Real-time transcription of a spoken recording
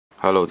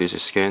Hello, this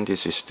is Scan.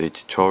 This is the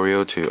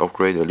tutorial to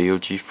upgrade the Neo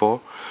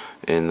G4.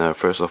 And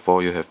first of all,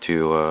 you have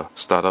to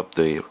start up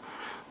the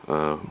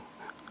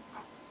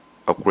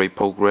upgrade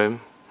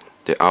program,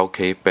 the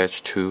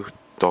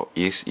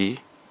rkbatch2.exe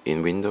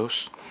in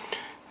Windows.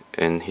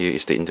 And here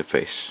is the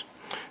interface.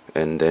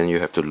 And then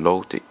you have to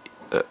load the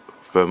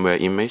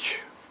firmware image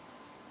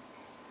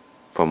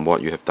from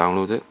what you have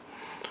downloaded.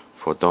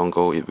 For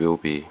dongle, it will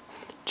be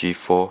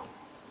G4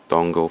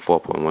 dongle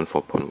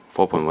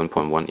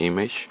 4.1.1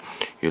 image.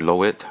 You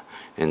load it,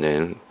 and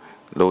then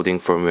loading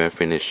firmware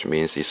finish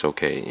means it's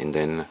okay, and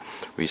then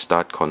we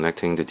start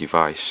connecting the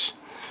device.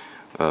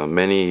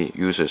 Many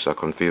users are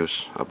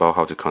confused about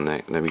how to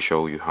connect. Let me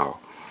show you how.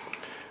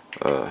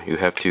 You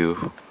have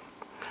to,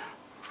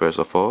 first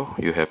of all,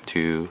 you have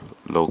to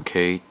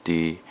locate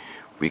the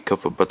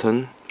recover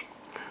button,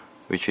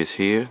 which is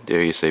here.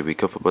 There is a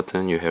recover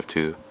button. You have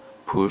to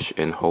push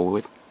and hold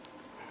it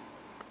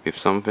with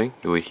something.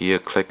 You will hear a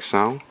click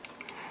sound,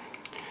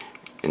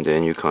 and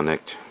then you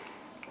connect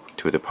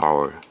to the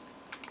power.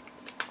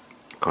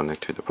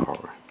 Connect to the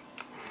power.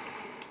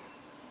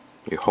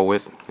 You hold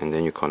it, and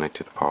then you connect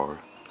to the power.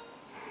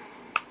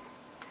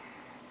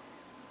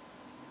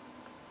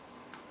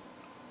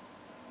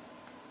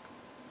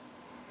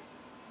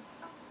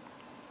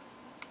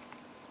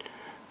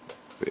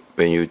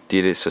 When you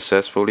did it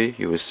successfully,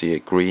 you will see a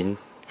green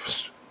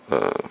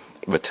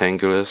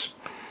rectangle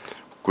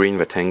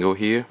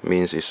here,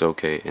 means it's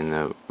okay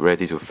and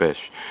ready to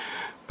fetch.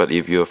 But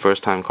if you're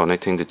first time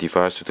connecting the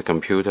device to the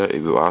computer,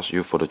 it will ask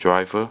you for the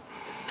driver,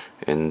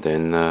 and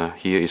then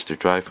here is the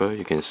driver.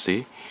 You can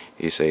see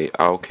it's a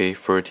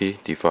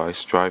RK30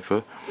 device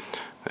driver,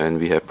 and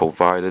we have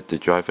provided the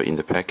driver in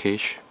the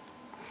package.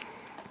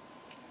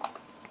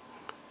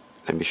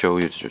 Let me show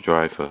you the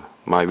driver.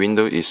 My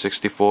window is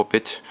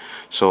 64-bit,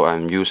 so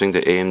I'm using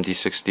the AMD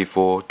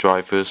 64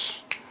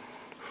 drivers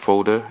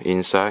folder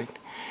inside,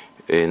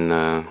 and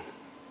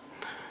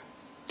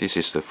this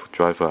is the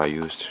driver I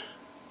used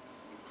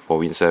for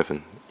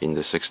Win7 in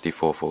the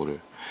 64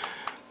 folder.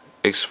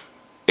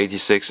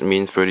 X86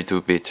 means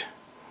 32-bit,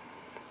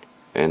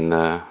 and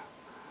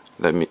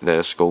let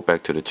us go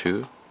back to the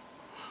 2.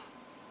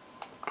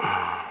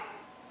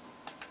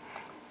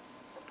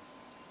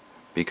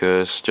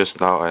 Because just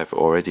now I have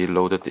already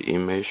loaded the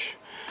image,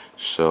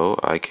 so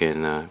I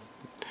can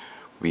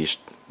we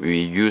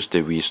use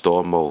the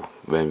restore mode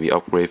when we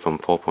upgrade from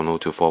 4.0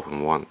 to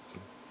 4.1.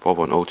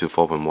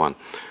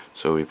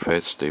 So we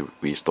press the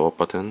restore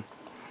button,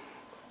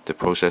 the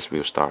process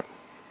will start.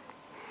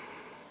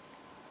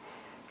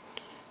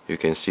 You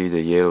can see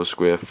the yellow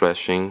square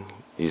flashing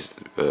is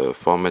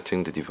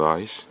formatting the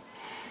device.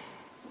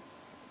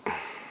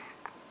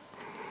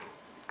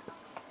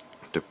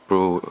 The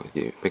blue,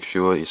 make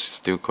sure it's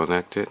still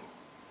connected.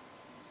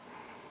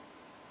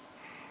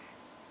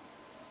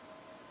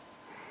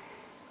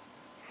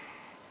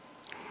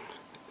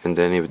 And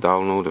then you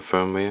download the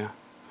firmware.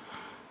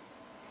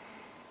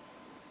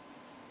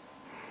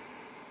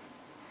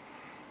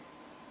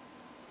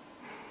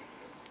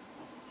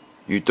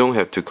 You don't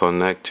have to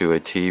connect to a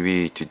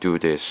TV to do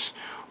this.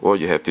 What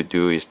you have to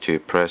do is to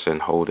press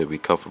and hold the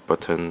recover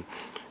button,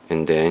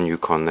 and then you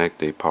connect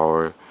the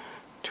power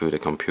to the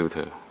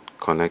computer.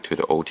 Connect to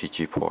the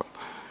OTG port.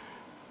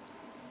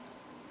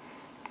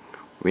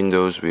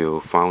 Windows will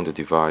find the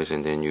device,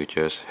 and then you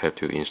just have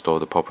to install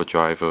the proper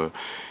driver,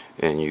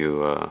 and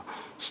you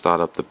start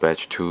up the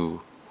batch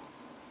 2.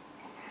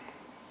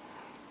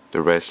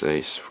 The rest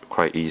is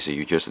quite easy.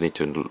 You just need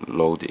to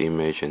load the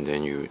image, and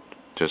then you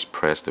just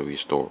press the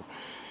restore.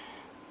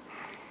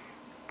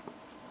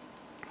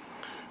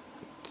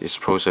 This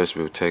process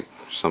will take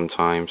some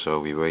time, so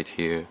we wait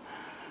here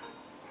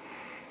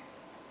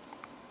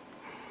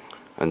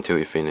until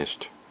it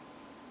finished.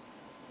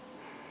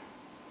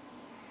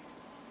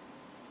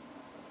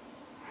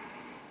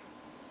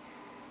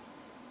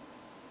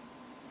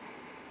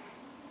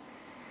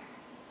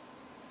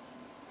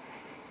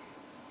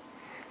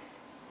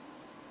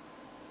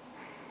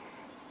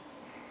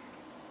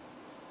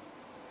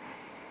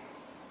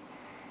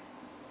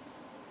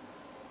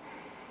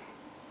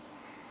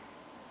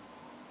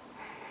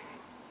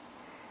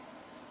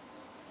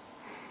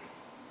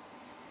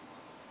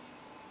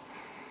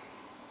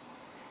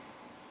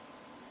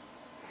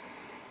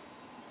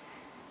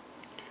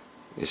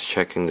 It's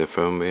checking the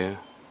firmware.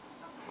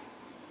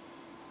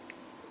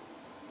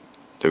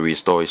 The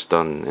restore is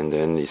done, and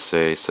then it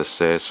says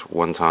success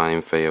 1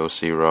 time, fail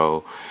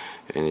 0,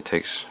 and it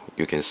takes,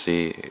 you can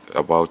see,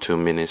 about 2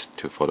 minutes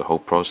for the whole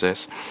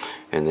process.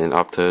 And then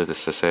after the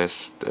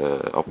success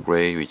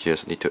upgrade, we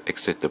just need to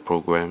exit the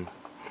program,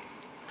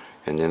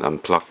 and then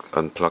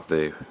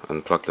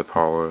unplug the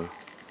power,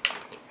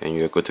 and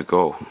you're good to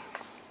go.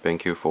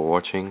 Thank you for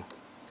watching.